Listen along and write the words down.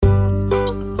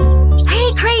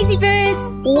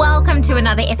Welcome to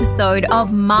another episode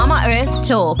of Mama Earth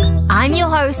Talk. I'm your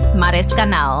host, Mariska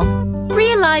Nel.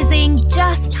 Realizing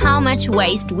just how much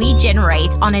waste we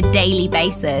generate on a daily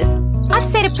basis, I've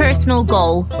set a personal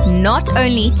goal not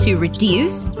only to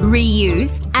reduce,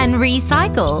 reuse, and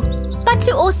recycle, but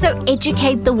to also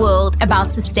educate the world about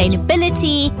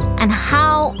sustainability and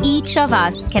how each of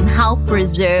us can help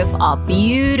preserve our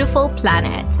beautiful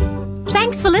planet.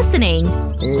 Thanks for listening.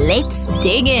 Let's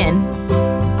dig in.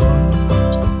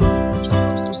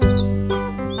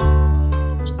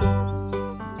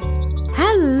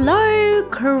 Hello,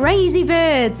 crazy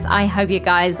birds. I hope you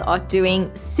guys are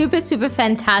doing super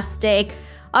fantastic.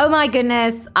 Oh my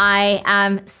goodness, I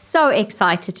am so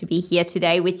excited to be here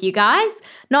today with you guys.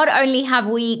 Not only have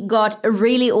we got a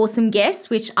really awesome guest,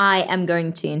 which I am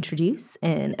going to introduce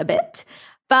in a bit,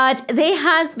 but there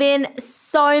has been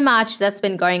so much that's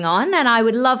been going on, and I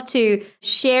would love to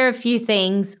share a few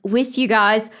things with you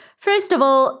guys. First of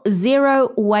all,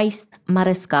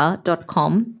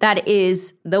 zerowastemariska.com. That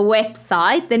is the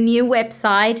website, the new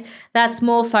website that's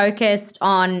more focused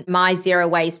on my zero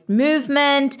waste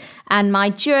movement and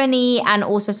my journey, and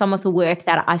also some of the work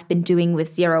that I've been doing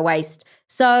with zero waste.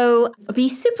 So I'll be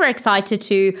super excited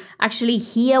to actually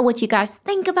hear what you guys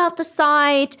think about the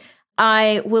site.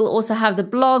 I will also have the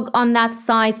blog on that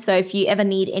site. So if you ever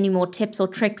need any more tips or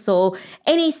tricks or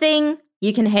anything,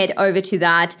 you can head over to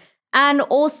that. And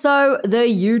also the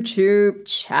YouTube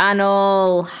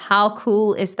channel. How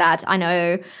cool is that? I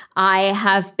know I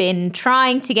have been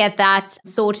trying to get that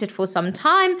sorted for some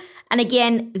time. And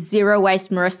again, Zero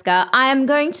Waste Mariska. I am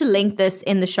going to link this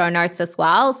in the show notes as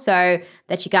well so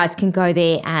that you guys can go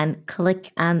there and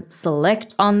click and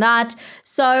select on that.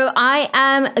 So I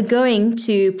am going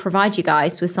to provide you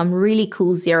guys with some really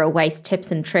cool zero waste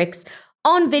tips and tricks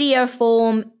on video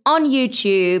form, on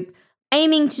YouTube,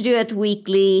 aiming to do it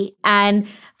weekly. And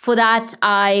for that,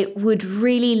 I would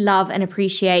really love and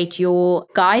appreciate your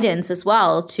guidance as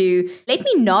well to let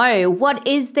me know, what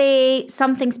is there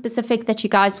something specific that you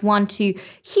guys want to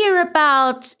hear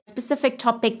about, specific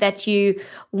topic that you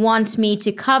want me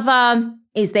to cover?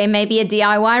 Is there maybe a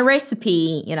DIY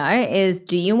recipe?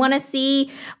 Do you want to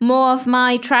see more of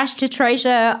my trash to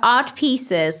treasure art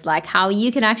pieces? Like how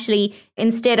you can actually,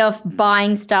 instead of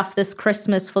buying stuff this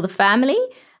Christmas for the family,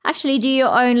 actually do your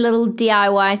own little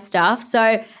DIY stuff.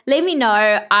 So let me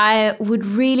know. I would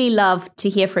really love to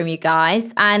hear from you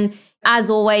guys. And as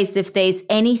always, if there's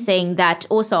anything that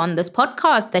also on this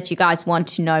podcast that you guys want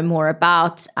to know more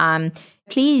about,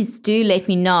 please do let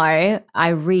me know. I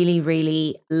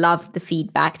really love the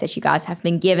feedback that you guys have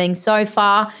been giving so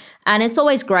far. And it's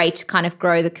always great to kind of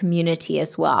grow the community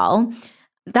as well.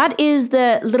 That is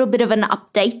the little bit of an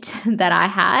update that I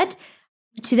had.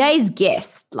 Today's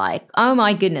guest, oh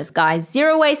my goodness, guys,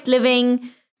 Zero Waste Living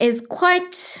is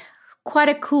quite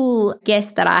a cool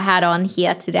guest that I had on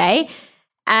here today.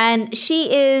 And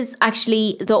she is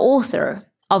actually the author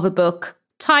of a book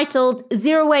titled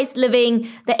Zero Waste Living,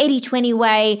 the 80-20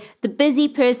 Way, The Busy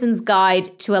Person's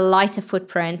Guide to a Lighter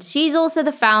Footprint. She's also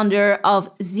the founder of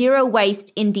Zero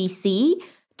Waste in DC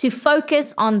to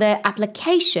focus on the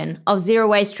application of zero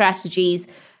waste strategies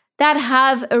that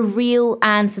have a real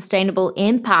and sustainable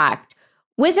impact,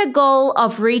 with a goal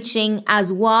of reaching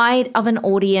as wide of an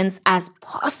audience as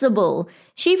possible.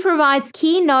 She provides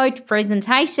keynote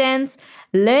presentations,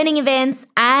 learning events,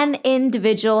 and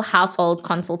individual household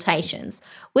consultations.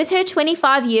 With her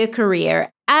 25-year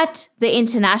career at the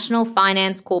International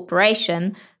Finance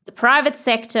Corporation, the private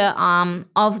sector arm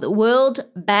of the World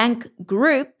Bank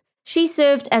Group, she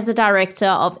served as a director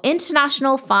of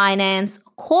International Finance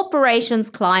Corporation's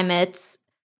Climate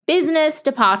Business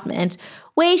Department,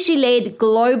 where she led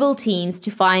global teams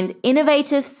to find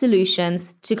innovative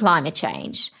solutions to climate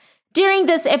change. During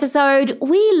this episode,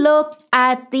 we looked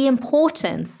at the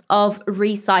importance of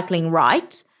recycling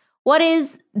right, what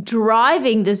is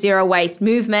driving the zero waste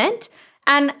movement,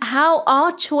 and how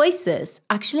our choices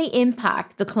actually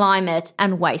impact the climate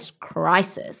and waste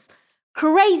crisis.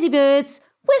 Crazy birds!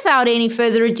 Without any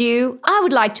further ado, I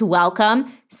would like to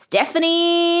welcome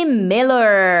Stephanie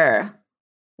Miller.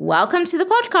 Welcome to the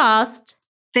podcast.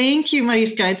 Thank you,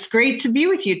 Mariska. It's great to be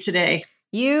with you today.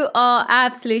 You are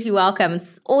absolutely welcome.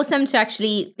 It's awesome to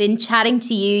actually been chatting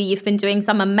to you. You've been doing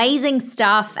some amazing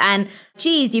stuff, and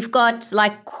geez, you've got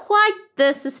quite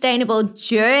the sustainable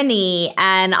journey.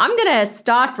 And I'm going to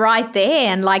start right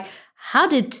there. And how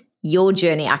did your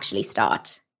journey actually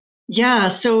start?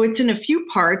 Yeah, so it's in a few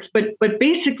parts, but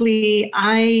basically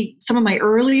some of my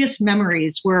earliest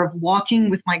memories were of walking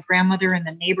with my grandmother in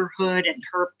the neighborhood and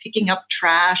her picking up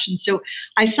trash. And so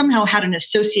I somehow had an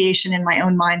association in my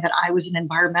own mind that I was an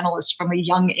environmentalist from a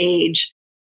young age.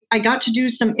 I got to do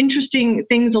some interesting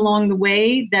things along the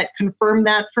way that confirmed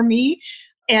that for me.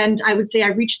 And I would say I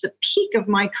reached the peak of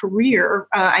my career.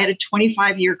 I had a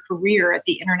 25-year career at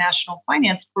the International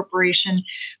Finance Corporation.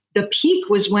 The peak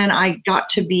was when I got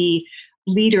to be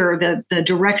leader, the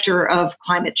director of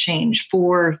climate change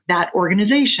for that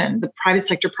organization, the private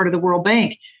sector part of the World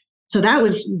Bank. So that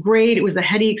was great. It was a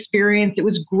heady experience. It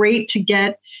was great to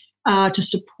get to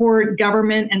support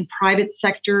government and private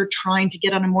sector trying to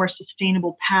get on a more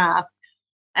sustainable path.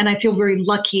 And I feel very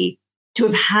lucky to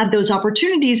have had those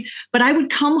opportunities. But I would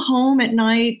come home at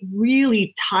night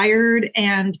really tired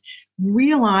and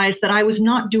realize that I was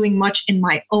not doing much in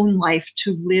my own life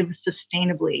to live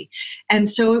sustainably.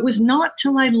 And so it was not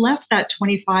till I left that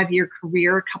 25-year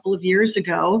career a couple of years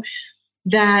ago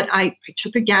that I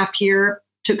took a gap year,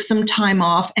 took some time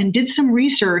off, and did some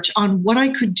research on what I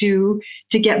could do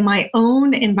to get my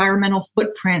own environmental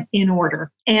footprint in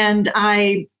order. And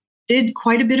I did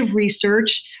quite a bit of research.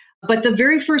 But the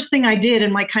very first thing I did,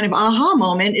 and my kind of aha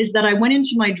moment, is that I went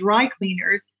into my dry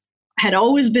cleaners. I had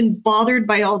always been bothered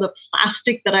by all the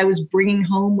plastic that I was bringing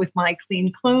home with my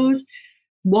clean clothes.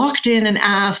 Walked in and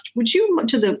asked,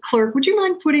 to the clerk, would you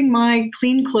mind putting my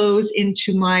clean clothes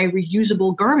into my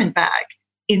reusable garment bag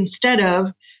instead of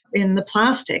in the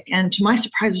plastic? And to my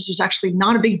surprise, this was actually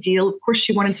not a big deal. Of course,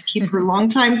 she wanted to keep her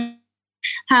longtime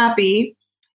happy.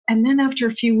 And then after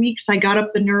a few weeks, I got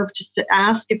up the nerve to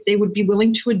ask if they would be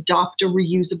willing to adopt a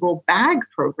reusable bag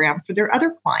program for their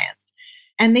other clients.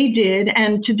 And they did.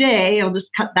 And today, I'll just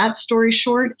cut that story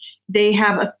short, they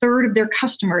have a third of their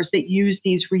customers that use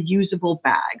these reusable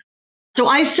bags. So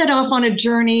I set off on a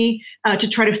journey to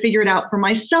try to figure it out for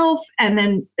myself, and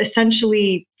then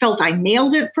essentially felt I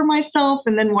nailed it for myself,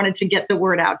 and then wanted to get the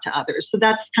word out to others. So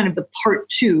that's kind of the part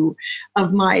two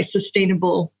of my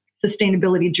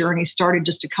sustainability journey. Started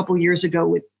just a couple years ago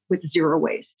with zero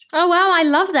waste. Oh, wow. I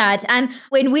love that. And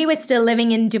when we were still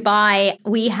living in Dubai,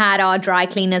 we had our dry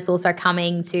cleaners also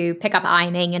coming to pick up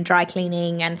ironing and dry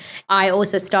cleaning. And I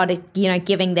also started,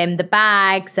 giving them the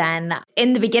bags. And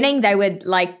in the beginning, they would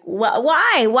like,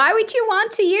 why? Why would you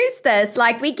want to use this?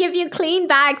 Like, we give you clean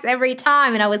bags every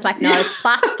time. And I was like, no, it's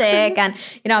plastic. And,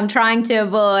 I'm trying to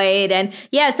avoid. And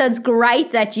yeah, so it's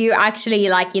great that you actually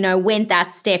went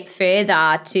that step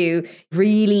further to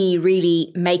really,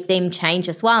 really make them change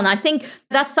as well. And I think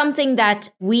that's something that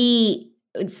we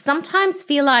sometimes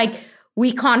feel like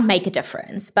we can't make a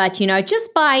difference. But,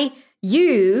 just by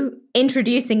you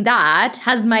introducing that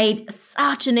has made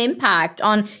such an impact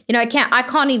on, I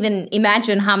can't even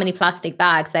imagine how many plastic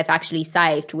bags they've actually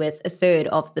saved with a third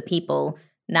of the people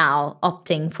now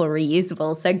opting for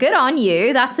reusable. So good on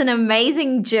you. That's an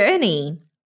amazing journey.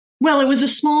 Well, it was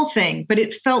a small thing, but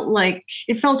it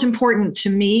felt important to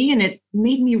me, and it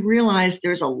made me realize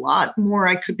there's a lot more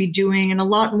I could be doing and a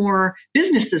lot more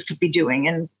businesses could be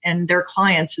doing and their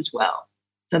clients as well.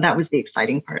 So that was the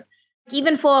exciting part.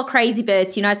 Even for crazy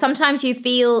birds, sometimes you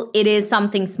feel it is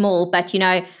something small, but,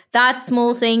 that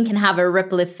small thing can have a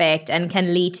ripple effect and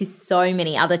can lead to so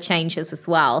many other changes as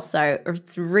well. So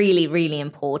it's really, really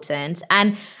important.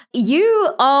 And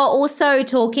you are also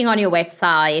talking on your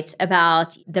website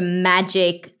about the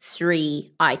magic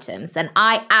 3 items. And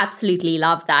I absolutely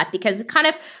love that because it kind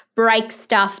of breaks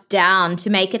stuff down to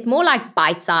make it more like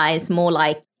bite-sized, more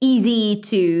like easy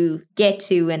to get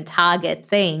to and target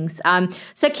things.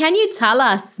 So can you tell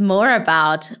us more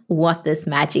about what this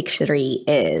magic 3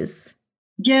 is?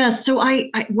 Yeah, so I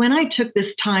when I took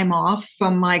this time off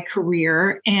from my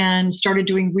career and started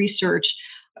doing research,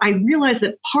 I realized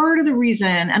that part of the reason,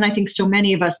 and I think so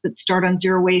many of us that start on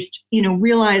zero waste,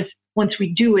 realize once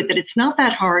we do it that it's not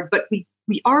that hard, but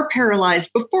we are paralyzed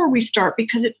before we start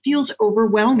because it feels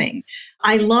overwhelming.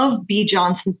 I love Bea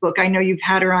Johnson's book. I know you've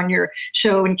had her on your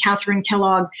show, and Catherine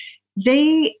Kellogg.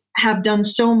 They have done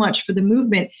so much for the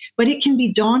movement, but it can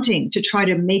be daunting to try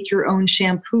to make your own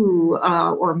shampoo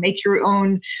or make your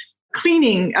own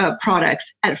cleaning products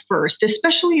at first,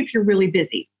 especially if you're really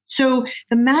busy. So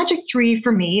the magic 3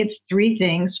 for me, it's 3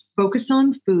 things: focus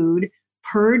on food,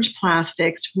 purge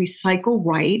plastics, recycle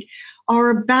right, are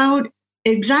about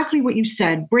exactly what you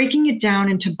said, breaking it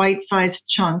down into bite-sized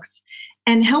chunks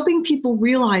and helping people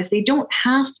realize they don't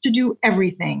have to do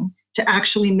everything to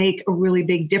actually make a really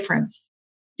big difference.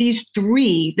 These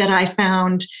 3 that I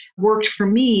found worked for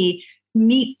me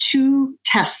meet 2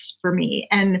 tests for me.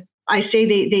 And I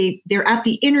say they're at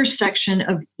the intersection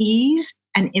of ease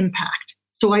and impact.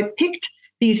 So I picked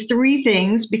these 3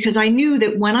 things because I knew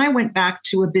that when I went back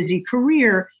to a busy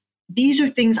career, these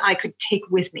are things I could take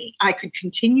with me. I could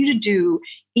continue to do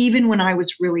even when I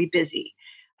was really busy.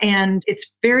 And it's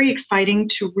very exciting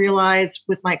to realize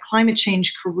with my climate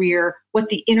change career what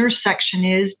the intersection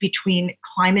is between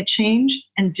climate change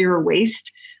and zero waste.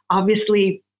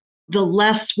 Obviously, the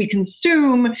less we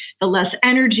consume, the less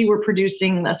energy we're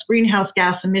producing, less greenhouse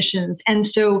gas emissions. And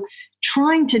so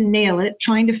trying to nail it,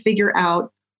 trying to figure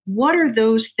out what are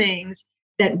those things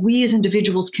that we as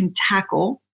individuals can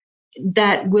tackle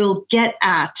that will get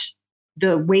at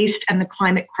the waste and the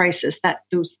climate crisis,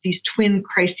 these twin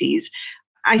crises.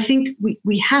 I think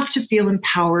we have to feel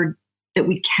empowered that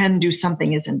we can do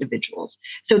something as individuals.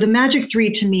 So the Magic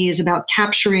 3 to me is about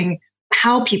capturing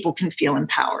how people can feel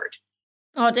empowered.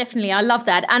 Oh, definitely. I love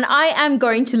that. And I am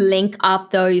going to link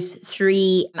up those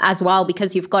 3 as well,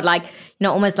 because you've got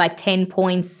almost 10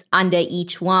 points under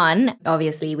each one.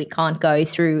 Obviously, we can't go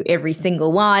through every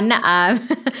single one.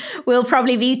 We'll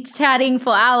probably be chatting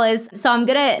for hours. So I'm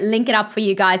going to link it up for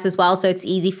you guys as well, so it's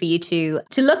easy for you to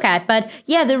look at. But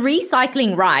yeah, the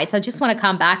recycling rights, I just want to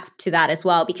come back to that as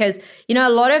well, because, a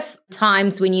lot of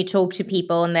times when you talk to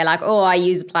people and they're like, oh, I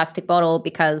use a plastic bottle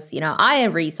because, I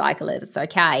recycle it, it's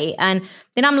okay. And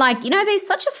then I'm like, there's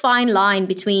such a fine line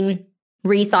between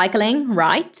recycling,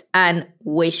 right, and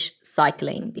wish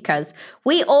cycling, because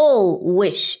we all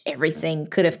wish everything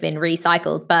could have been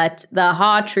recycled. But the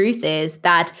hard truth is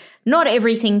that not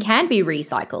everything can be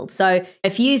recycled. So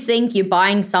if you think you're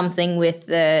buying something with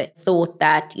the thought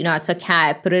that, it's okay,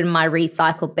 I put it in my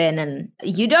recycle bin, and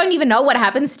you don't even know what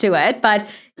happens to it, but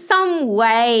some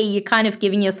way you're kind of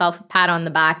giving yourself a pat on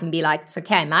the back and be like, it's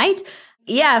okay, mate.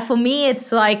 Yeah, for me,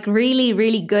 it's really,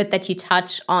 really good that you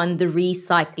touch on the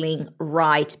recycling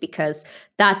right, because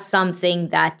that's something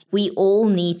that we all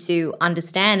need to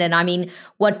understand. And I mean,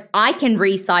 what I can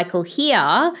recycle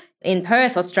here in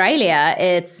Perth, Australia,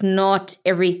 it's not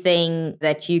everything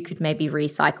that you could maybe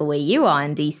recycle where you are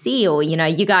in DC, or,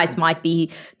 you guys might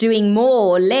be doing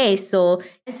more or less.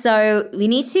 So we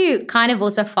need to kind of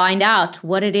also find out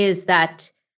what it is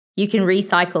that you can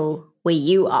recycle where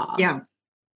you are. Yeah.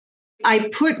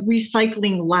 I put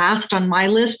recycling last on my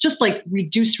list, just like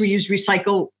reduce, reuse,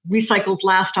 recycle, recycles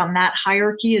last on that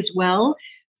hierarchy as well.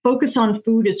 Focus on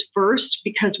food is first,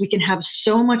 because we can have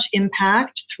so much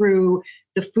impact through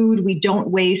the food we don't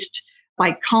waste,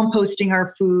 by composting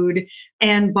our food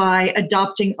and by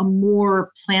adopting a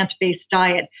more plant-based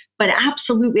diet. But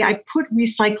absolutely, I put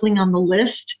recycling on the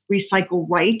list. Recycle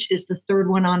right is the third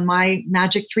one on my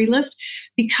Magic 3 list,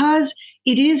 because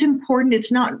it is important.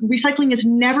 Recycling is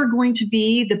never going to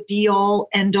be the be-all,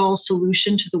 end-all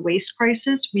solution to the waste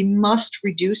crisis. We must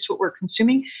reduce what we're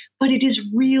consuming, but it is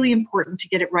really important to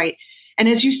get it right. And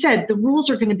as you said, the rules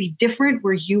are going to be different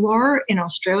where you are in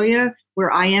Australia,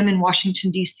 where I am in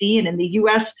Washington, D.C., and in the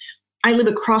U.S., I live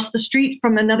across the street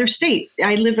from another state.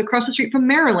 I live across the street from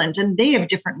Maryland, and they have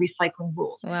different recycling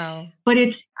rules. Wow. But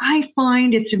I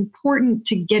find it's important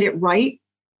to get it right,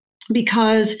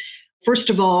 because, first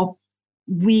of all,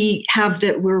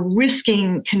 we're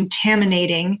risking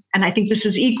contaminating, and I think this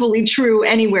is equally true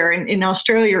anywhere in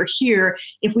Australia or here.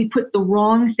 If we put the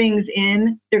wrong things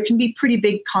in, there can be pretty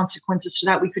big consequences to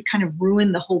that. We could kind of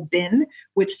ruin the whole bin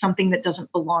with something that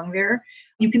doesn't belong there.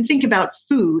 You can think about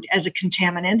food as a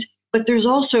contaminant, but there's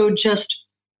also just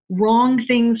wrong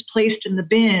things placed in the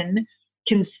bin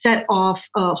can set off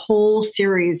a whole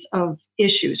series of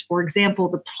issues. For example,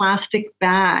 the plastic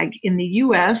bag in the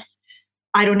U.S.,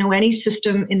 I don't know any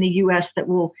system in the U.S. that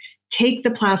will take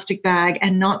the plastic bag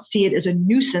and not see it as a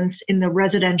nuisance in the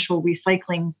residential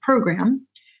recycling program.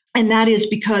 And that is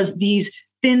because these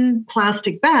thin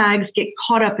plastic bags get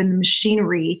caught up in the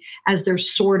machinery as they're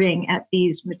sorting at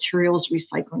these materials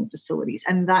recycling facilities.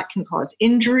 And that can cause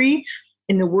injury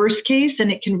in the worst case,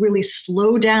 and it can really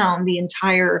slow down the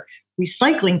entire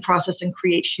recycling process and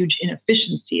create huge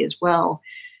inefficiency as well.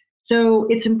 So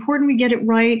it's important we get it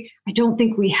right. I don't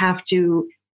think we have to.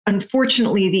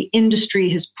 Unfortunately, the industry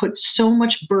has put so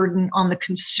much burden on the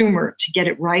consumer to get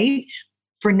it right.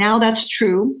 For now, that's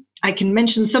true. I can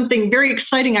mention something very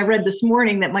exciting I read this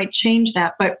morning that might change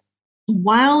that. But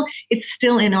while it's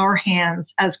still in our hands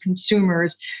as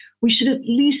consumers, we should at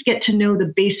least get to know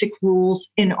the basic rules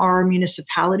in our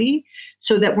municipality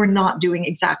so that we're not doing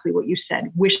exactly what you said,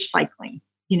 wish cycling.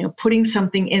 Putting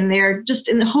something in there just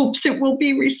in the hopes it will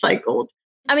be recycled.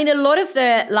 I mean, a lot of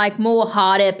the more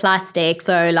harder plastic,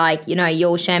 so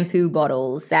your shampoo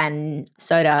bottles and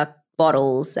soda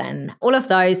bottles, and all of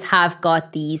those have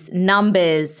got these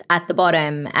numbers at the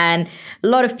bottom. And a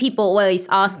lot of people always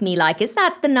ask me, like, is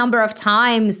that the number of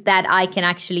times that I can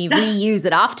actually reuse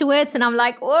it afterwards? And I'm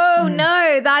like, oh,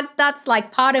 no, that's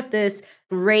like part of this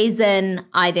resin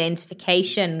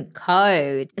identification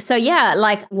code. So yeah,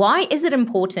 like, why is it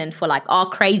important for like our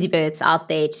crazy birds out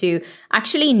there to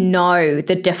actually know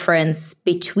the difference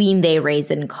between their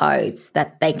resin codes,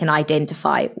 that they can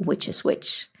identify which is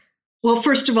which? Well,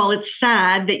 first of all, it's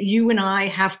sad that you and I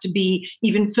have to be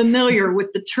even familiar with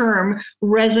the term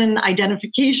resin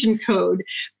identification code,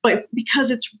 but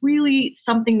because it's really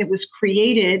something that was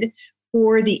created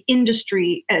for the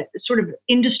industry, sort of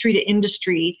industry to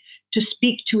industry, to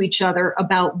speak to each other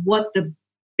about what the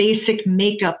basic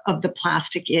makeup of the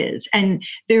plastic is. And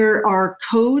there are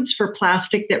codes for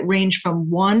plastic that range from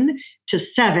 1 to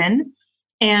 7.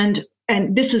 And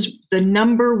this is the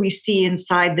number we see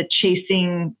inside the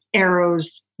chasing arrows,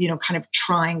 kind of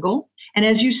triangle. And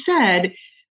as you said,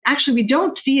 actually, we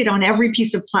don't see it on every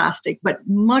piece of plastic, but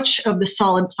much of the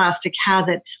solid plastic has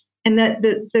it. And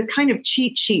the kind of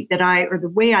cheat sheet or the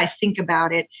way I think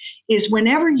about it is,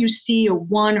 whenever you see a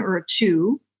 1 or a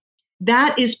 2,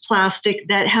 that is plastic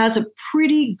that has a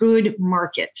pretty good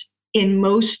market in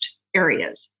most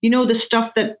areas. The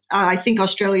stuff that I think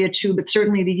Australia too, but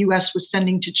certainly the US was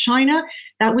sending to China,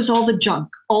 that was all the junk,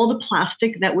 all the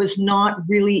plastic that was not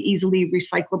really easily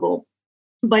recyclable.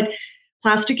 But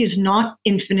plastic is not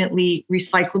infinitely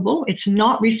recyclable. It's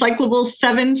not recyclable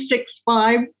 7, 6,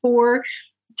 5, 4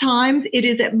 times. It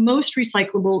is at most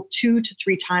recyclable 2 to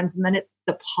 3 times, and then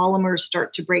the polymers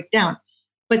start to break down.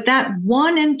 But that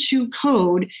 1 and 2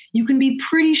 code, you can be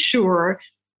pretty sure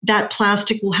that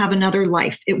plastic will have another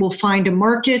life. It will find a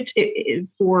market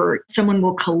for someone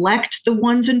will collect the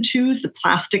 1s and 2s, the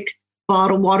plastic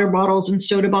water bottles and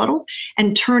soda bottles,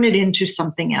 and turn it into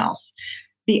something else.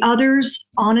 The others,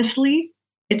 honestly,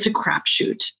 it's a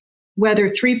crapshoot.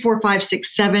 Whether 3, 4, 5, 6,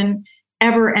 7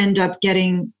 ever end up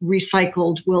getting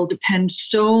recycled will depend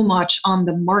so much on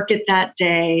the market that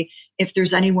day, if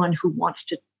there's anyone who wants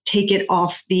to take it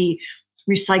off the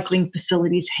recycling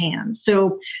facility's hands.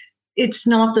 So it's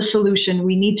not the solution.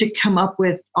 We need to come up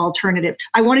with alternatives.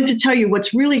 I wanted to tell you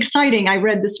what's really exciting I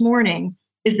read this morning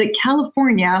is that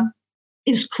California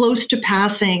is close to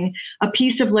passing a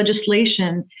piece of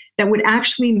legislation that would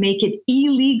actually make it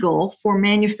illegal for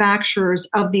manufacturers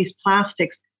of these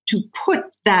plastics to put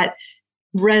that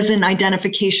resin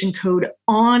identification code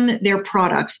on their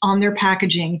products, on their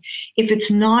packaging, if it's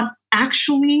not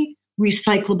actually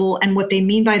recyclable. And what they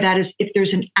mean by that is if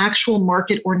there's an actual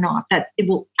market or not, that it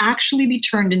will actually be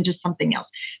turned into something else.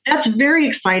 That's very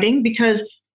exciting because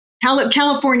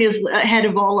California is ahead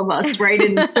of all of us, right?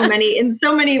 In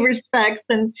so many respects.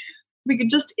 And we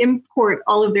could just import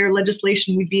all of their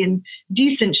legislation, we'd be in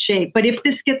decent shape. But if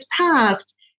this gets passed,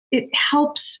 it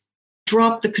helps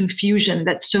drop the confusion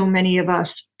that so many of us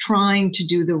trying to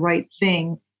do the right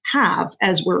thing have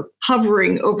as we're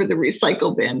hovering over the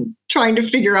recycle bin, trying to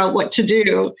figure out what to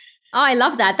do. Oh, I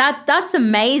love that. That's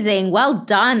amazing. Well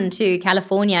done to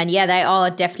California. And yeah, they are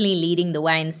definitely leading the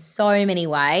way in so many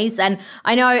ways. And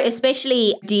I know,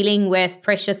 especially dealing with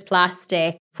precious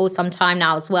plastic for some time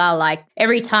now as well, like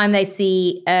every time they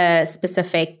see a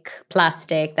specific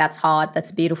plastic that's hard, that's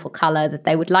a beautiful color that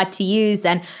they would like to use,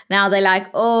 and now they're like,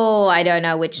 oh, I don't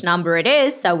know which number it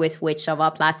is, so with which of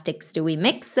our plastics do we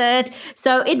mix it?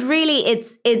 So it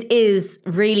is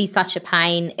really such a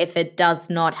pain if it does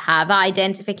not have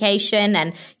identification,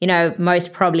 and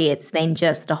most probably it's then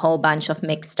just a whole bunch of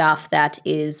mixed stuff that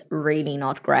is really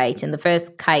not great in the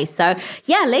first case. So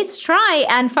yeah, let's try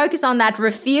and focus on that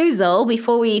refusal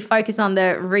before we focus on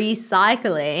the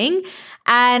recycling.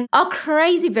 And our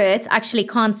crazy birds actually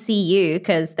can't see you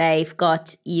because they've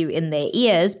got you in their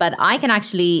ears, but I can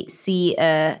actually see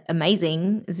a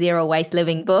amazing Zero Waste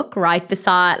Living book right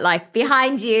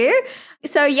behind you.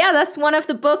 So yeah, that's one of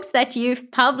the books that you've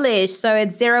published. So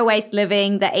it's Zero Waste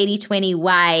Living, The 80/20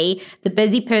 Way, The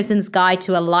Busy Person's Guide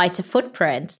to a Lighter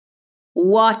Footprint.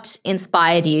 What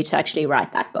inspired you to actually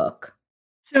write that book?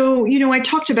 So, I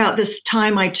talked about this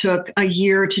time I took a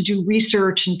year to do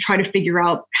research and try to figure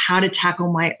out how to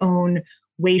tackle my own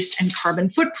waste and carbon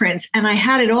footprints. And I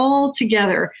had it all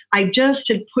together. I just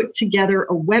had put together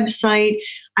a website.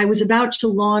 I was about to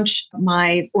launch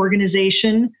my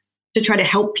organization to try to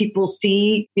help people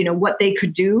see, what they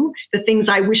could do, the things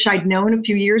I wish I'd known a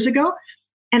few years ago.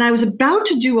 And I was about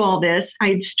to do all this. I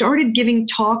had started giving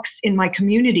talks in my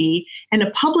community, and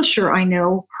a publisher I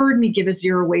know heard me give a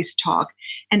zero waste talk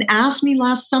and asked me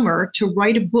last summer to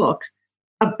write a book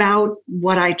about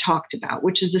what I talked about,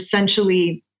 which is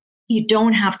essentially, You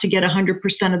don't have to get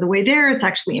 100% of the way there. It's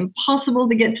actually impossible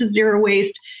to get to zero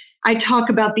waste. I talk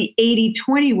about the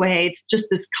 80-20 way. It's just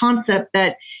this concept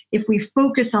that if we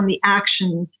focus on the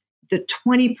actions, the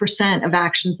 20% of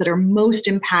actions that are most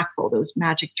impactful, those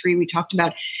magic 3 we talked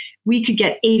about, we could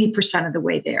get 80% of the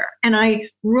way there. And I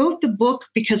wrote the book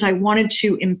because I wanted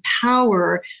to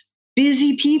empower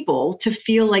busy people to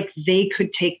feel like they could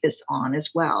take this on as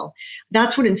well.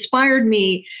 That's what inspired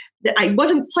me. I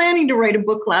wasn't planning to write a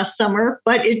book last summer,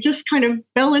 but it just kind of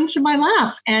fell into my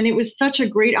lap. And it was such a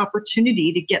great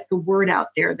opportunity to get the word out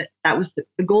there. That was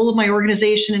the goal of my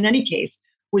organization in any case,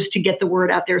 was to get the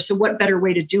word out there. So what better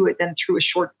way to do it than through a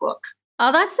short book?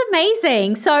 Oh, that's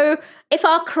amazing. So if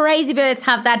our crazy birds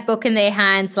have that book in their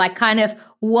hands, like kind of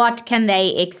what can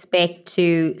they expect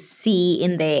to see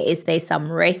in there? Is there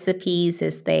some recipes?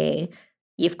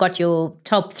 You've got your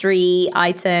top 3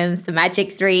 items, the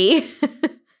magic 3?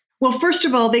 Well, first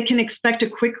of all, they can expect a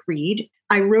quick read.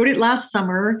 I wrote it last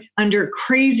summer under a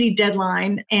crazy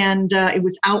deadline, and it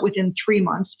was out within 3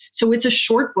 months. So it's a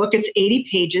short book. It's 80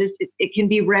 pages. It can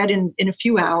be read in a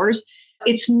few hours.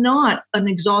 It's not an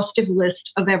exhaustive list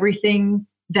of everything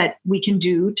that we can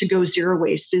do to go zero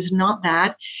waste. It's not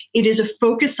that. It is a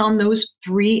focus on those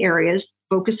 3 areas,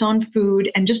 focus on food,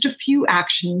 and just a few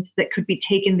actions that could be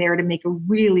taken there to make a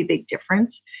really big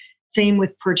difference. Same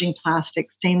with purging plastic,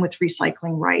 same with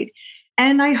recycling right.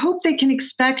 And I hope they can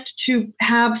expect to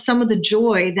have some of the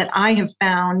joy that I have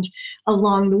found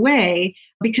along the way,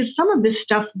 because some of this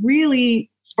stuff really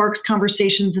sparks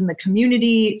conversations in the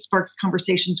community, sparks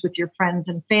conversations with your friends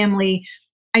and family.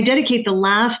 I dedicate the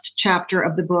last chapter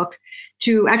of the book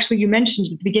to, actually, you mentioned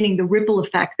at the beginning, the ripple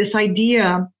effect, this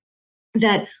idea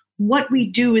that what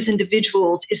we do as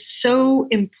individuals is so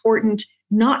important,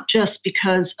 not just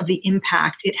because of the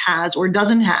impact it has or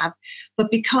doesn't have, but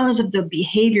because of the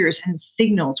behaviors and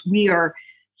signals we are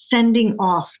sending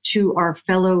off to our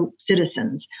fellow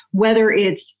citizens. Whether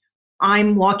it's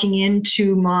I'm walking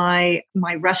into my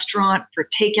restaurant for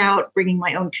takeout, bringing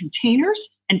my own containers,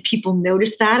 and people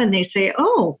notice that and they say,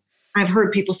 oh, I've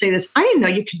heard people say this, I didn't know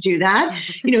you could do that.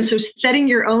 So setting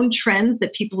your own trends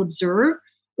that people observe,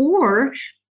 or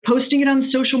posting it on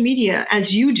social media as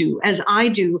you do, as I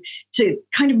do, to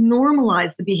kind of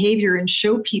normalize the behavior and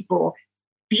show people,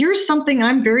 here's something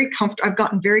I've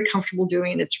gotten very comfortable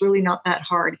doing, and it's really not that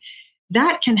hard.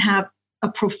 That can have a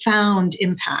profound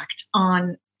impact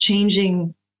on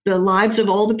changing the lives of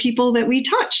all the people that we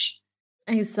touch.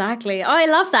 Exactly. Oh, I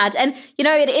love that. And,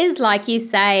 it is like you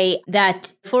say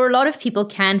that for a lot of people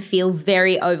can feel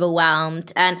very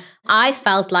overwhelmed. And I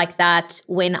felt like that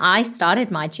when I started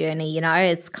my journey.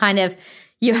 It's kind of,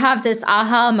 you have this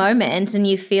aha moment and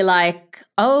you feel like,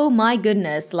 oh my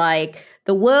goodness, like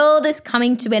the world is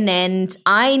coming to an end.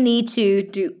 I need to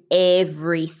do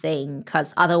everything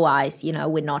because otherwise,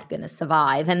 we're not going to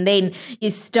survive. And then you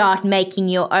start making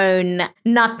your own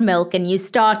nut milk and you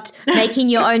start making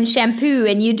your own shampoo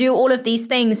and you do all of these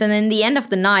things. And in the end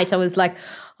of the night, I was like,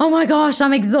 oh my gosh,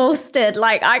 I'm exhausted.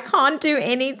 Like I can't do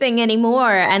anything anymore.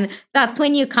 And that's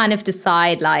when you kind of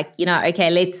decide like,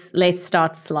 okay, let's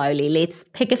start slowly. Let's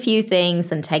pick a few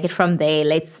things and take it from there.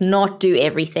 Let's not do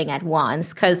everything at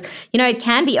once because, it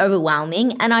can be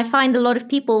overwhelming. And I find a lot of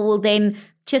people will then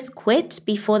just quit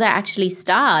before they actually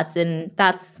start. And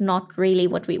that's not really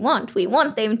what we want. We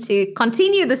want them to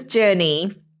continue this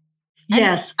journey.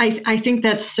 Yes, I think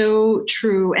that's so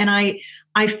true. And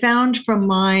I found from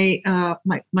my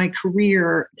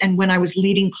career and when I was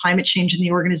leading climate change in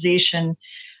the organization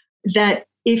that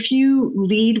if you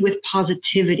lead with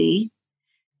positivity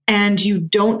and you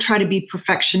don't try to be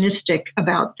perfectionistic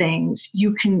about things,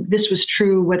 this was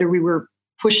true whether we were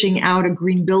pushing out a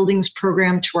green buildings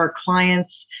program to our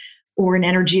clients or an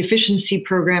energy efficiency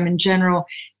program in general.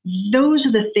 Those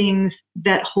are the things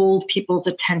that hold people's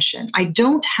attention. I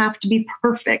don't have to be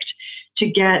perfect to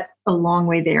get a long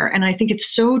way there. And I think it's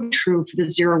so true for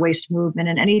the zero waste movement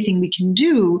and anything we can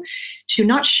do to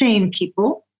not shame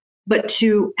people, but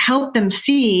to help them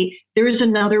see there is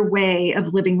another way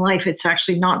of living life. It's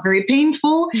actually not very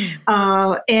painful.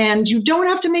 And you don't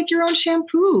have to make your own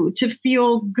shampoo to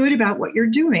feel good about what you're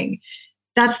doing.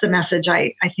 That's the message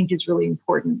I think is really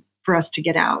important for us to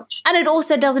get out. And it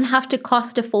also doesn't have to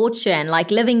cost a fortune.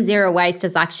 Like living zero waste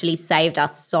has actually saved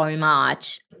us so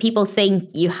much. People think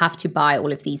you have to buy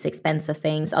all of these expensive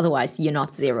things, otherwise you're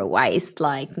not zero waste.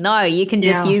 Like, no, you can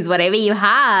just use whatever you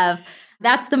have.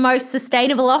 That's the most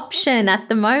sustainable option at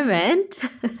the moment.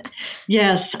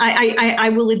 Yes, I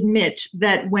will admit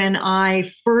that when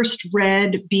I first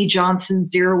read Bea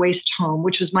Johnson's Zero Waste Home,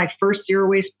 which was my first zero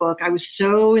waste book, I was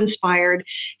so inspired.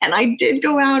 And I did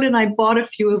go out and I bought a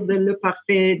few of the Le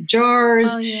Parfait jars.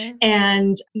 Oh, yeah.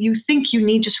 And you think you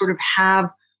need to sort of have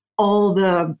all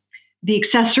the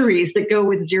accessories that go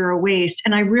with zero waste.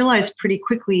 And I realized pretty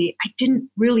quickly I didn't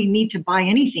really need to buy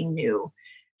anything new.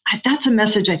 That's a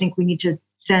message I think we need to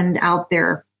send out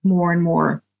there more and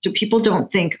more, so people don't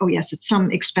think, oh, yes, it's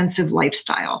some expensive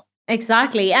lifestyle.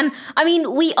 Exactly. And I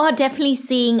mean, we are definitely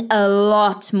seeing a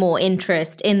lot more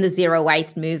interest in the zero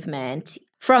waste movement.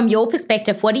 From your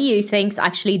perspective, what do you think is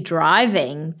actually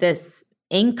driving this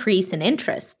increase in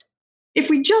interest? If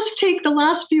we just take the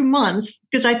last few months,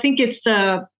 because I think it's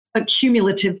a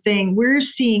cumulative thing, we're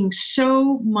seeing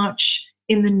so much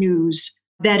in the news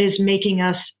that is making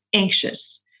us anxious.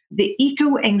 The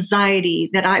eco-anxiety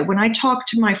that when I talk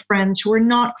to my friends who are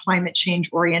not climate change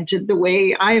oriented the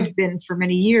way I have been for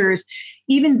many years,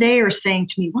 even they are saying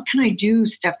to me, what can I do,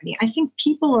 Stephanie? I think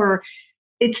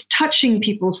it's touching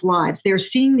people's lives. They're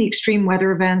seeing the extreme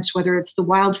weather events, whether it's the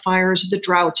wildfires, or the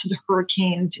droughts, or the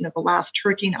hurricanes. The last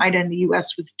Hurricane Ida in the US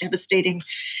was devastating.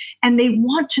 And they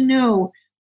want to know,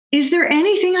 is there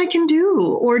anything I can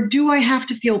do? Or do I have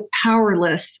to feel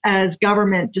powerless as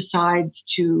government decides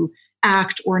to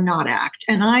act or not act?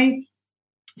 And I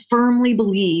firmly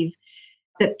believe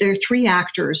that there are three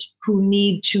actors who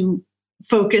need to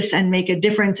focus and make a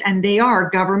difference, and they are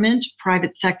government,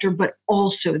 private sector, but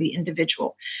also the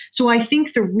individual. So I think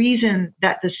the reason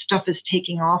that this stuff is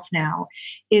taking off now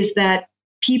is that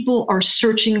people are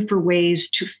searching for ways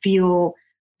to feel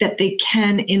that they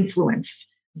can influence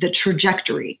the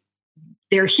trajectory.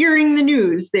 They're hearing the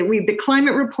news that the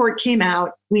climate report came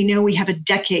out. We know we have a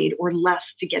decade or less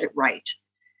to get it right.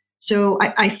 So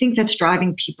I think that's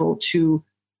driving people to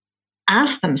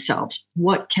ask themselves,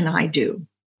 what can I do?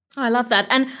 I love that.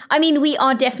 And I mean, we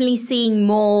are definitely seeing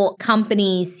more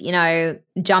companies,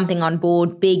 jumping on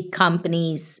board, big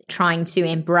companies trying to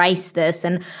embrace this.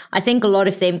 And I think a lot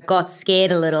of them got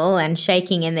scared a little and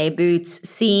shaking in their boots,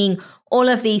 seeing all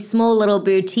of these small little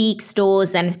boutique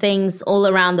stores and things all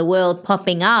around the world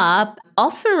popping up,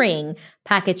 offering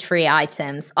package-free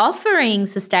items, offering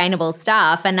sustainable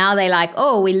stuff. And now they're like,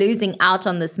 oh, we're losing out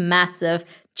on this massive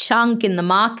chunk in the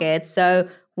market. So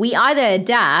we either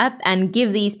adapt and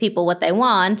give these people what they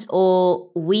want, or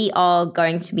we are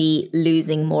going to be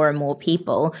losing more and more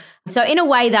people. So in a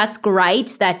way, that's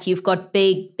great that you've got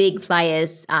big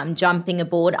players jumping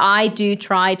aboard. I do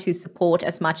try to support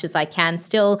as much as I can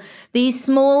still these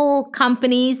small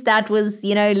companies that was,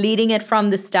 leading it from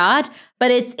the start. But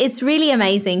it's really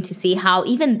amazing to see how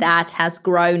even that has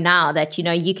grown now that,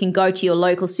 you can go to your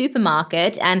local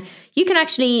supermarket and you can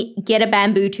actually get a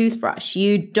bamboo toothbrush.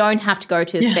 You don't have to go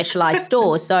to a specialized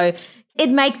store. So it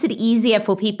makes it easier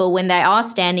for people when they are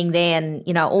standing there and,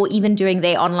 or even doing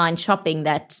their online shopping,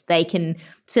 that they can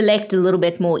select a little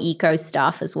bit more eco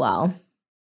stuff as well.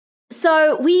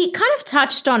 So we kind of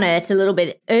touched on it a little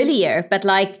bit earlier, but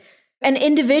like an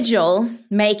individual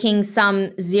making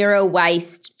some zero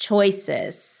waste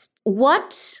choices,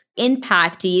 what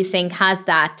impact do you think has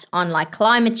that on like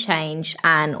climate change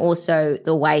and also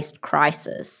the waste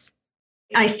crisis?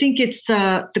 I think it's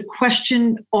the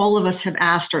question all of us have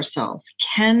asked ourselves.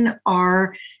 Can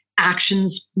our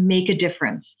actions make a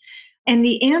difference? And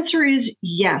the answer is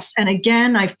yes. And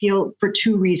again, I feel for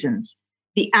two reasons.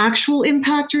 The actual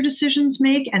impact your decisions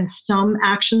make, and some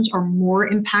actions are more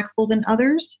impactful than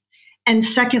others. And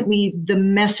secondly, the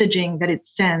messaging that it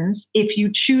sends if you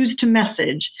choose to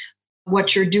message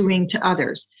what you're doing to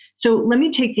others. So let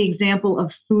me take the example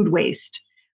of food waste.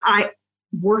 I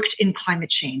worked in climate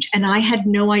change, and I had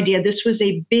no idea. This was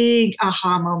a big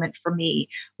aha moment for me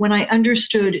when I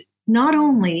understood not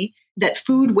only that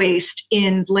food waste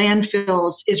in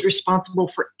landfills is responsible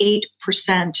for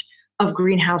 8% of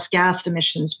greenhouse gas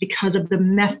emissions because of the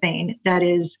methane that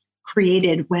is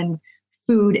created when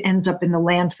food ends up in the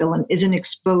landfill and isn't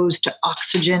exposed to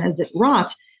oxygen as it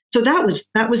rots. So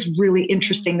that was really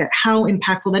interesting, that how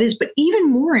impactful that is. But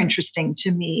even more interesting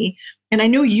to me, and I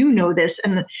know you know this,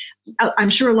 and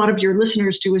I'm sure a lot of your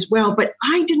listeners do as well, but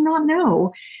I did not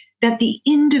know that the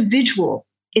individual,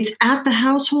 it's at the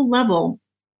household level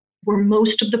where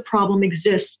most of the problem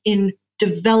exists in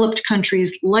developed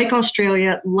countries like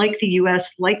Australia, like the US,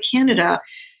 like Canada.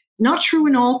 Not true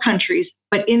in all countries,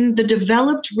 but in the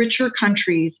developed, richer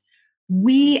countries,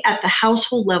 we at the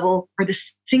household level are the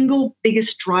single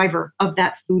biggest driver of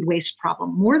that food waste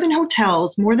problem, more than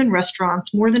hotels, more than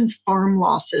restaurants, more than farm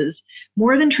losses,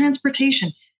 more than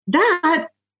transportation. That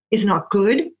is not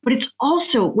good, but it's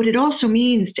also what it also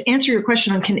means to answer your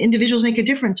question on can individuals make a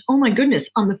difference? Oh my goodness,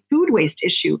 on the food waste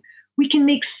issue, we can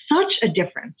make such a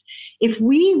difference. If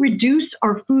we reduce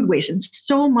our food waste, and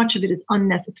so much of it is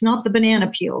unnecessary, it's not the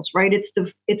banana peels, right? It's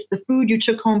the food you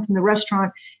took home from the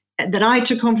restaurant that I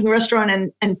took home from the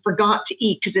restaurant and forgot to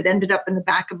eat because it ended up in the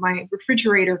back of my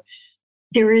refrigerator.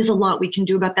 There is a lot we can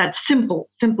do about that simple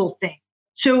thing.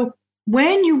 So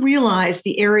when you realize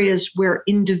the areas where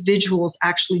individuals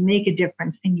actually make a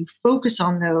difference and you focus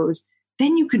on those,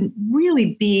 then you can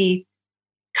really be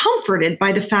comforted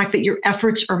by the fact that your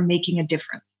efforts are making a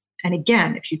difference. And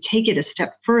again, if you take it a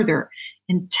step further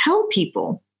and tell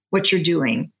people what you're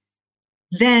doing,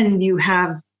 then you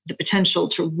have the potential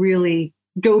to really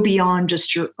go beyond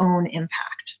just your own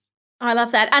impact. I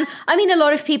love that. And I mean, a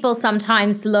lot of people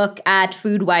sometimes look at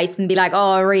food waste and be like,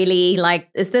 oh, really? Like,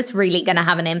 is this really going to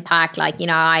have an impact? Like,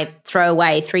 I throw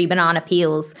away 3 banana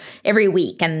peels every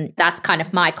week and that's kind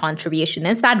of my contribution.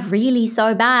 Is that really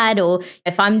so bad? Or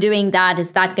if I'm doing that,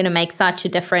 is that going to make such a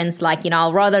difference? Like,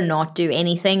 I'll rather not do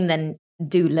anything than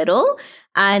do little.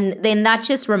 And then that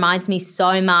just reminds me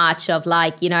so much of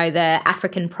like, the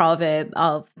African proverb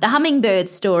of the hummingbird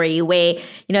story where,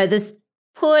 this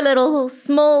poor little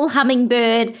small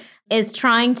hummingbird is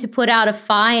trying to put out a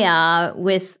fire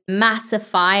with massive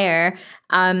fire.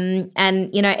 And,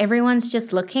 everyone's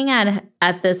just looking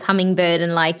at this hummingbird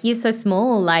and like, you're so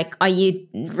small, like, are you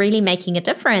really making a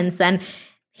difference? And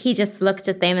he just looked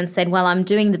at them and said, well, I'm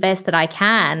doing the best that I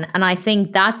can. And I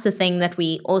think that's the thing that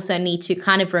we also need to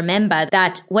kind of remember,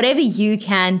 that whatever you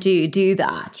can do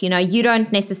that. You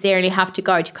don't necessarily have to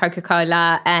go to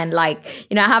Coca-Cola and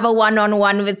have a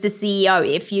one-on-one with the CEO.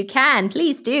 If you can,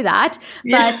 please do that.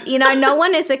 Yeah. But, no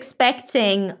one is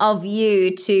expecting of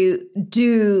you to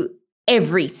do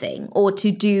everything or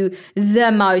to do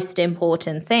the most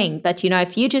important thing. But,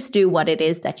 if you just do what it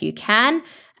is that you can,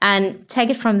 and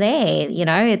take it from there,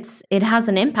 it has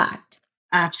an impact.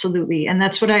 Absolutely. And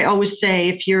that's what I always say.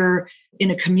 If you're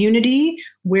in a community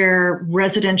where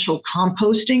residential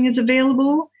composting is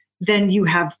available, then you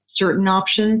have certain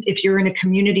options. If you're in a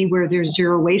community where there's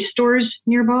zero waste stores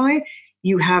nearby,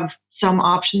 you have some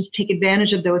options. Take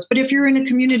advantage of those. But if you're in a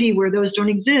community where those don't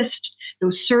exist,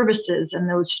 those services and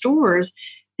those stores,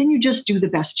 then you just do the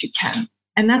best you can.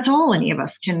 And that's all any of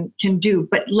us can do.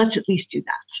 But let's at least do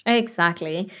that.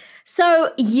 Exactly.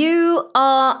 So you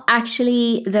are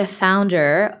actually the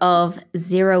founder of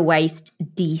Zero Waste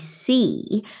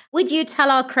DC. Would you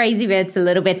tell our crazy bits a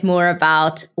little bit more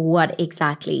about what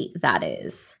exactly that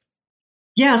is?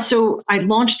 Yeah, so I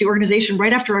launched the organization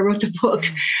right after I wrote the book.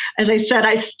 As I said,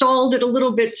 I stalled it a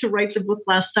little bit to write the book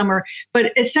last summer. But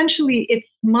essentially, it's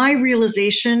my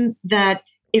realization that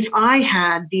if I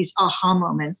had these aha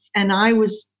moments and I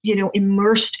was,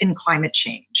 immersed in climate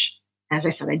change, as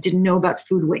I said, I didn't know about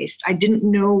food waste. I didn't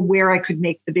know where I could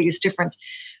make the biggest difference.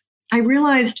 I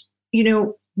realized,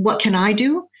 what can I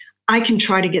do? I can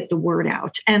try to get the word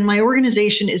out. And my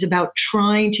organization is about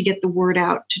trying to get the word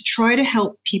out to try to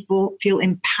help people feel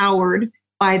empowered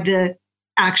by the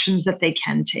actions that they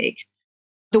can take.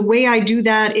 The way I do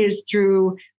that is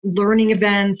through learning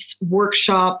events,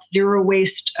 workshops, zero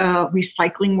waste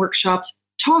recycling workshops,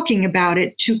 talking about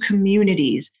it to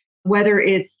communities, whether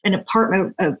it's an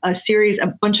apartment, a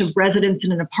bunch of residents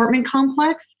in an apartment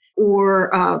complex, or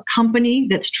a company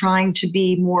that's trying to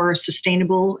be more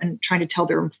sustainable and trying to tell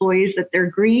their employees that they're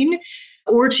green,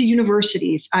 or to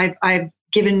universities. I've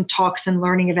given talks and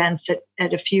learning events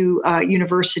at a few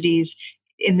universities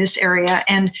in this area.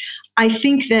 And I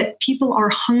think that people are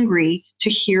hungry to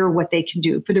hear what they can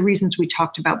do for the reasons we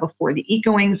talked about before, the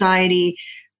eco-anxiety.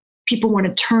 People want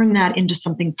to turn that into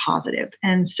something positive.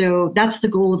 And so that's the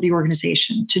goal of the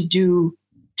organization, to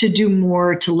do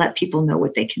more to let people know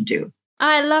what they can do.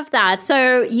 I love that.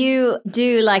 So you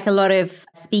do like a lot of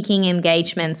speaking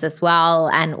engagements as well,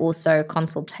 and also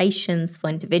consultations for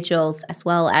individuals as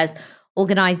well as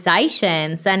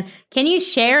organizations. And can you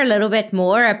share a little bit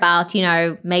more about,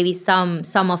 maybe some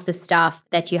of the stuff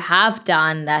that you have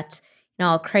done that,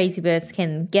 Crazy Birds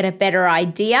can get a better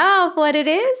idea of what it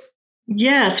is?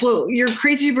 Yes. Well, your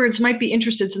Crazy Birds might be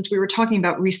interested, since we were talking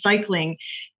about recycling.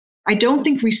 I don't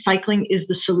think recycling is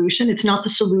the solution. It's not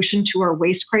the solution to our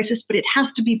waste crisis, but it has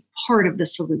to be part of the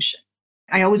solution.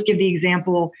 I always give the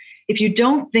example, if you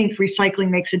don't think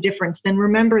recycling makes a difference, then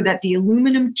remember that the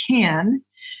aluminum can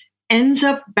ends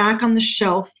up back on the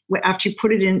shelf after you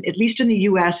put it in, at least in the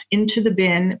US, into the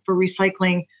bin for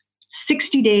recycling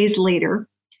 60 days later.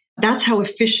 That's how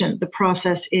efficient the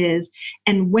process is.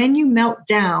 And when you melt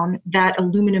down that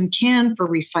aluminum can for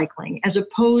recycling, as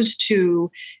opposed to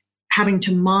having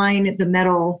to mine the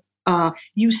metal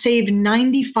you save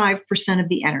 95% of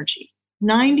the energy.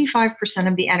 95%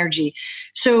 of the energy.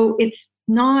 So it's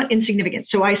not insignificant.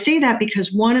 So I say that because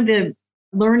one of the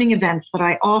learning events that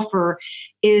I offer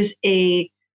is a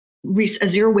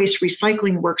zero waste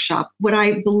recycling workshop. What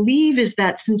I believe is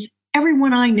that since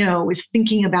everyone I know is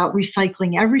thinking about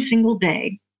recycling every single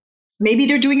day, maybe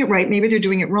they're doing it right, maybe they're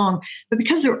doing it wrong, but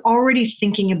because they're already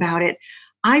thinking about it,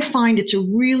 I find it's a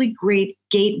really great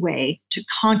gateway to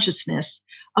consciousness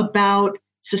about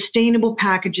sustainable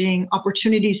packaging,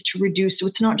 opportunities to reduce. So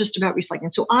it's not just about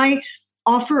recycling. So I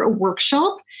offer a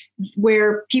workshop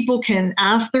where people can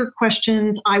ask their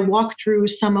questions. I walk through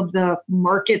some of the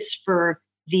markets for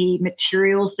the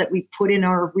materials that we put in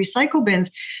our recycle bins,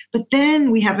 but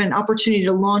then we have an opportunity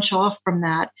to launch off from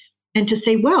that and to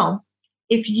say, well,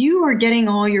 if you are getting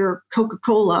all your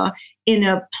Coca-Cola in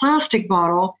a plastic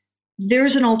bottle,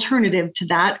 there's an alternative to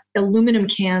that. Aluminum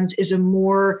cans is a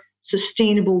more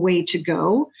sustainable way to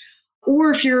go.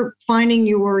 Or if you're finding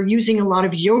you're using a lot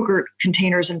of yogurt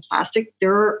containers in plastic,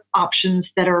 there are options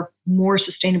that are more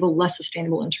sustainable, less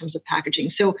sustainable in terms of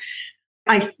packaging. So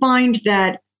I find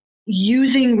that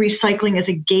using recycling as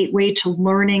a gateway to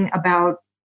learning about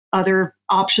other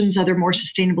options, other more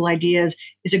sustainable ideas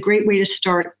is a great way to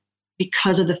start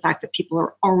because of the fact that people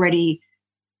are already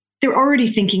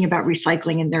thinking about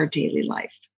recycling in their daily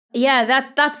life.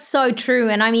 Yeah, that's so true.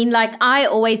 And I mean, like, I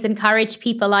always encourage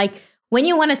people, like, when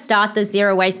you want to start the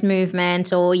zero waste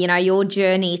movement or, you know, your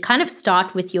journey, kind of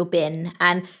start with your bin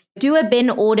and do a bin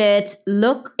audit,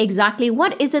 look exactly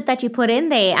what is it that you put in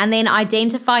there, and then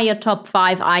identify your top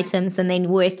 5 items and then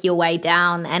work your way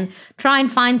down and try and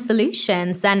find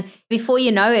solutions. And before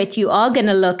you know it, you are going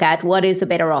to look at what is a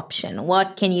better option.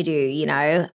 What can you do? You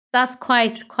know, that's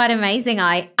quite amazing.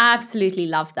 I absolutely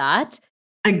love that.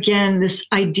 Again, this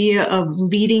idea of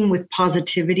leading with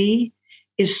positivity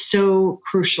is so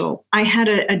crucial. I had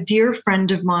a dear friend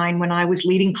of mine when I was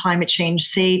leading climate change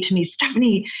say to me,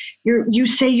 Stephanie, you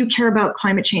say you care about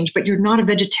climate change, but you're not a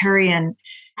vegetarian.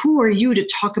 Who are you to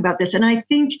talk about this? And I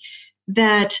think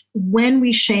that when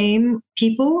we shame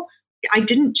people, I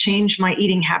didn't change my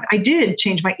eating habit. I did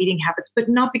change my eating habits, but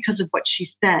not because of what she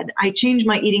said. I changed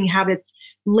my eating habits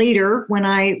later when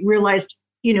I realized,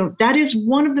 you know, that is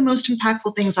one of the most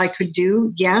impactful things I could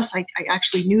do. Yes, I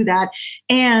actually knew that.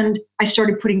 And I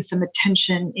started putting some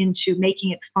attention into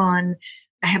making it fun.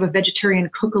 I have a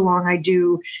vegetarian cook along I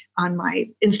do on my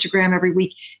Instagram every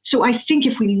week. So I think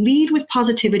if we lead with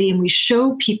positivity and we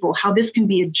show people how this can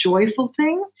be a joyful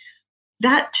thing,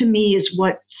 that to me is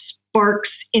what sparks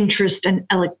interest and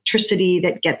electricity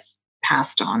that gets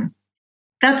passed on.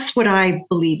 That's what I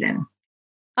believe in.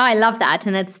 I love that.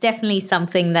 And it's definitely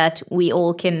something that we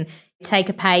all can take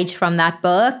a page from that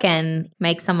book and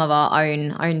make some of our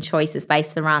own choices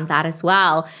based around that as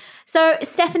well. So,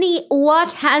 Stephanie,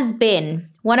 what has been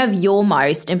one of your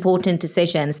most important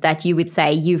decisions that you would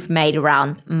say you've made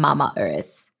around Mama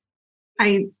Earth?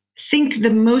 I think the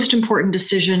most important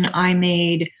decision I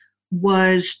made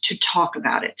was to talk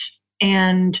about it.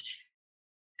 And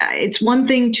it's one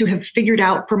thing to have figured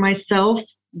out for myself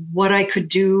what I could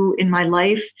do in my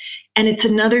life. And it's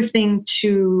another thing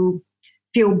to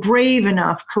feel brave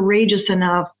enough, courageous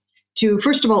enough to,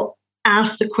 first of all,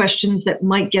 ask the questions that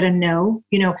might get a no.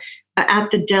 You know, at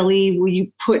the deli, will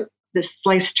you put this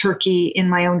sliced turkey in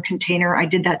my own container? I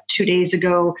did that 2 days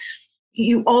ago.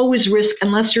 You always risk,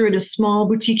 unless you're at a small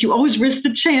boutique, you always risk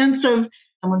the chance of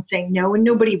someone saying no, and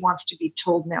nobody wants to be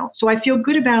told no. So I feel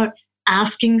good about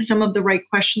asking some of the right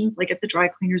questions, like at the dry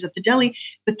cleaners at the deli,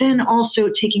 but then also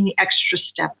taking the extra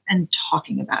step and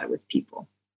talking about it with people.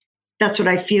 That's what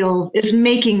I feel is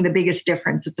making the biggest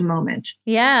difference at the moment.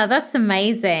 Yeah, that's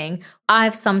amazing.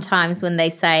 I've sometimes when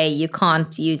they say you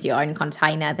can't use your own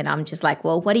container, then I'm just like,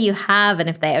 well, what do you have? And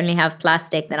if they only have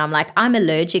plastic, then I'm like, I'm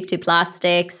allergic to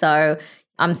plastic. So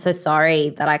I'm so sorry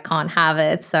that I can't have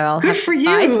it. So I'll have to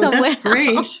buy somewhere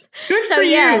else. Good so for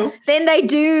yeah, you. then they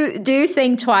do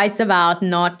think twice about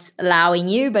not allowing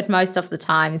you, but most of the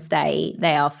times they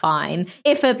are fine.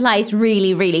 If a place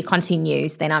really, really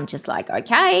continues, then I'm just like,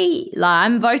 okay,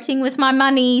 I'm voting with my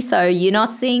money, so you're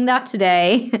not seeing that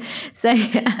today. So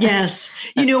yeah. Yes.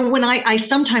 You know, when I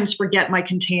sometimes forget my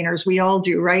containers, we all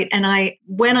do, right? And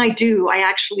when I do, I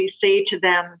actually say to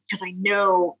them, because I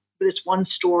know this one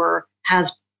store has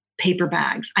paper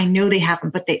bags. I know they have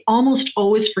them, but they almost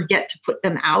always forget to put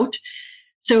them out.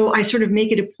 So I sort of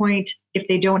make it a point, if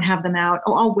they don't have them out,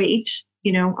 I'll wait.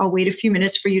 You know, I'll wait a few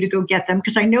minutes for you to go get them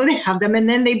because I know they have them. And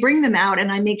then they bring them out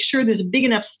and I make sure there's a big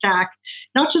enough stack,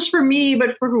 not just for me,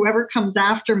 but for whoever comes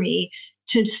after me,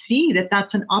 to see that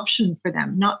that's an option for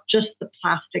them, not just the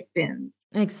plastic bins.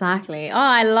 Exactly. Oh,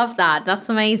 I love that. That's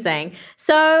amazing.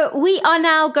 So we are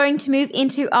now going to move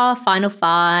into our final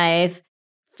 5.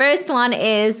 First one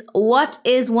is, what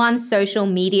is one social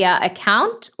media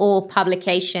account or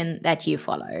publication that you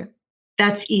follow?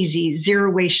 That's easy. Zero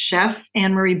Waste Chef,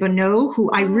 Anne-Marie Bonneau, who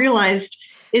I realized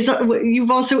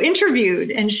you've also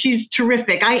interviewed, and she's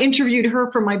terrific. I interviewed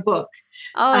her for my book.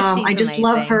 Oh, she's I just amazing.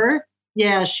 love her.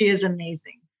 Yeah, she is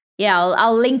amazing. Yeah,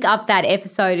 I'll link up that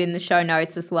episode in the show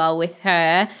notes as well with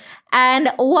her. And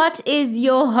what is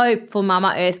your hope for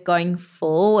Mama Earth going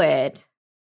forward?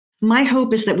 My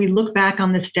hope is that we look back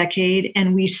on this decade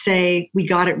and we say we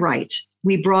got it right.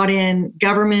 We brought in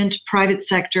government, private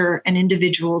sector, and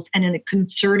individuals, and in a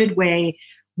concerted way,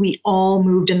 we all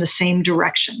moved in the same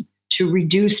direction to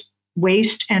reduce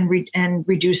waste and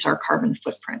reduce our carbon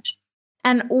footprint.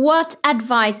 And what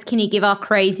advice can you give our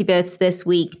crazy birds this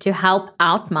week to help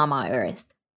out Mama Earth?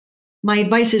 My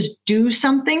advice is do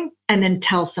something and then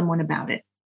tell someone about it.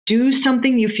 Do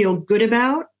something you feel good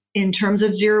about in terms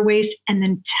of zero waste, and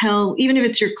then tell, even if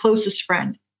it's your closest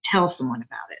friend, tell someone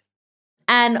about it.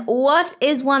 And what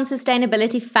is one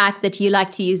sustainability fact that you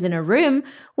like to use in a room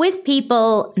with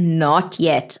people not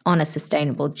yet on a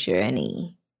sustainable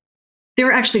journey? There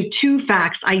are actually 2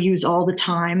 facts I use all the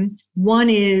time. One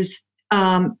is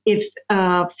if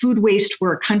food waste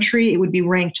were a country, it would be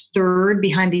ranked 3rd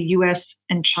behind the US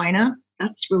and China.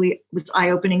 That's really was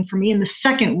eye-opening for me. And the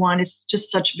second one is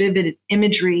just such vivid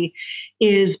imagery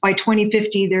is by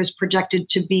 2050, there's projected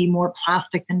to be more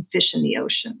plastic than fish in the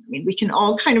ocean. I mean, we can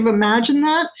all kind of imagine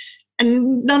that,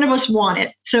 and none of us want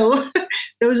it. So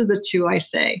those are the 2 I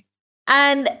say.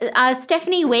 And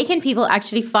Stephanie, where can people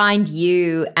actually find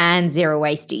you and Zero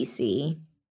Waste DC?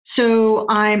 So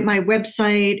my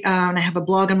website, and I have a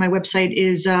blog on my website,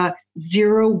 is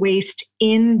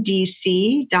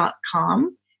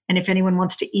zerowasteinDC.com. And if anyone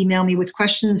wants to email me with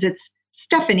questions, it's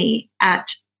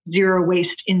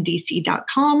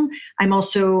Stephanie@zerowasteinDC.com. I'm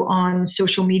also on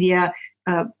social media,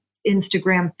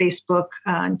 Instagram, Facebook,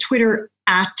 and Twitter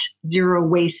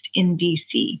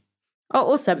 @zerowasteinDC.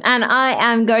 Oh, awesome. And I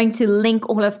am going to link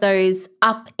all of those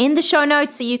up in the show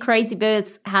notes so you crazy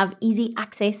birds have easy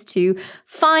access to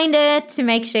find it, to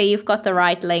make sure you've got the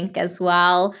right link as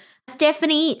well.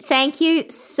 Stephanie, thank you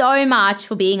so much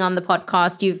for being on the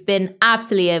podcast. You've been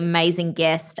absolutely an amazing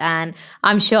guest, and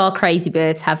I'm sure crazy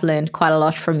birds have learned quite a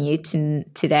lot from you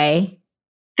today.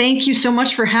 Thank you so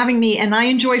much for having me, and I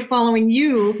enjoy following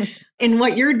you in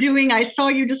what you're doing. I saw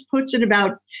you just posted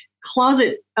about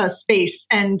closet space,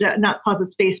 and not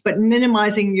closet space, but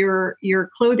minimizing your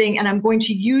clothing, and I'm going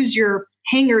to use your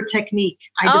hanger technique.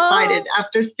 I decided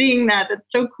after seeing that. It's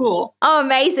so cool. Oh,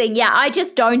 amazing. Yeah, I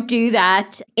just don't do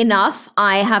that enough.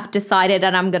 I have decided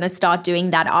that I'm going to start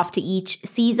doing that after each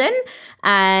season.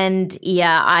 And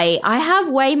yeah, I have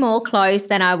way more clothes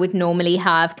than I would normally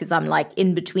have because I'm like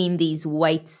in between these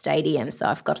weight stadiums. So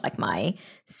I've got like my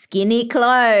skinny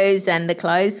clothes and the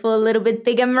clothes for a little bit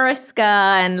bigger Mariska,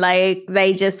 and like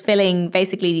they just filling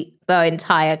basically the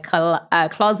entire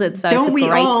closet. So it's a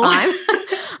great time.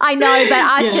 I know, but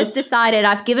I've just decided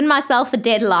I've given myself a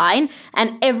deadline,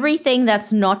 and everything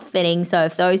that's not fitting. So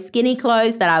if those skinny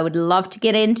clothes that I would love to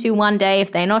get into one day,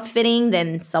 if they're not fitting,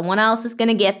 then someone else is going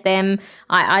to get them.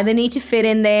 I either need to fit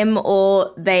in them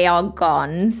or they are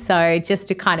gone. So just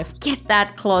to kind of get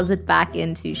that closet back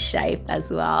into shape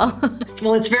as well.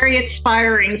 Well, it's very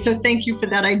inspiring. So thank you for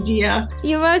that idea.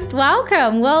 You're most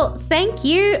welcome. Well, thank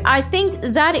you. I think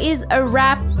that is a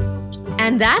wrap.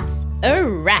 And that's a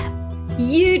wrap.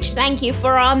 Huge thank you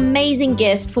for our amazing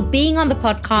guest for being on the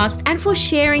podcast and for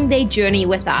sharing their journey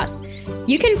with us.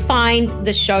 You can find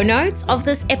the show notes of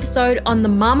this episode on the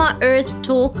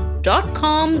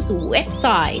mamaearthtalk.com's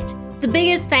website. The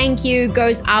biggest thank you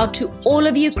goes out to all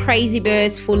of you crazy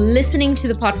birds for listening to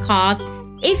the podcast.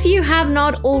 If you have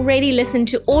not already listened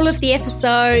to all of the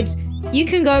episodes, you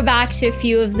can go back to a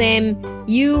few of them.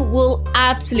 You will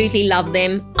absolutely love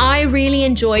them. I really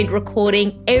enjoyed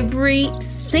recording every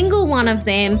single one of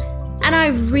them, and I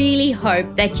really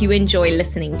hope that you enjoy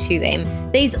listening to them.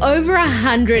 There's over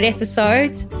 100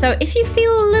 episodes, so if you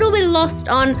feel a little bit lost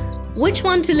on which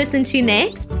one to listen to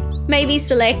next, maybe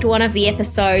select one of the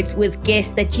episodes with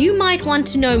guests that you might want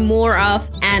to know more of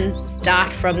and start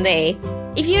from there.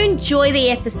 If you enjoy the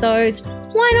episodes,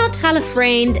 why not tell a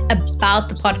friend about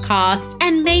the podcast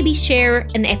and maybe share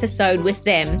an episode with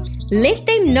them? Let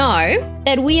them know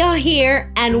that we are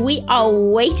here and we are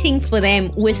waiting for them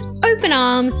with open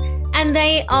arms, and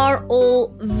they are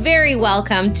all very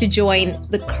welcome to join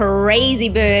the crazy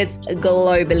birds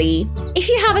globally. If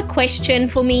you have a question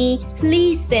for me,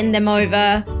 please send them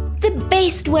over The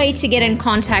best way to get in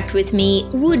contact with me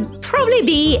would probably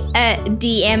be a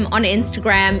DM on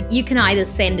Instagram. You can either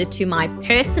send it to my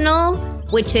personal,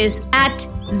 which is at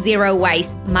Zero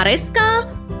Waste Mariska,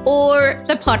 or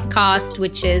the podcast,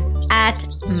 which is at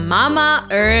Mama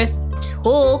Earth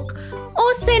Talk,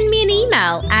 or send me an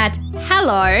email at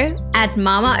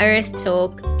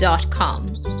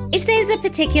hello@mamaearthtalk.com. If there's a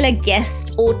particular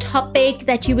guest or topic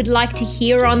that you would like to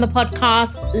hear on the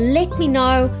podcast, let me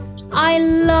know. I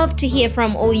love to hear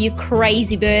from all you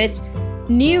crazy birds.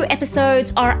 New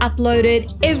episodes are uploaded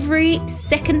every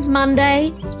second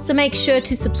Monday, so make sure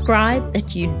to subscribe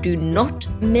that you do not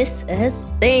miss a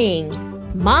thing.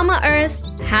 Mama Earth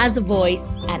has a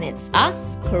voice, and it's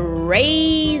us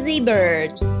crazy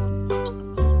birds.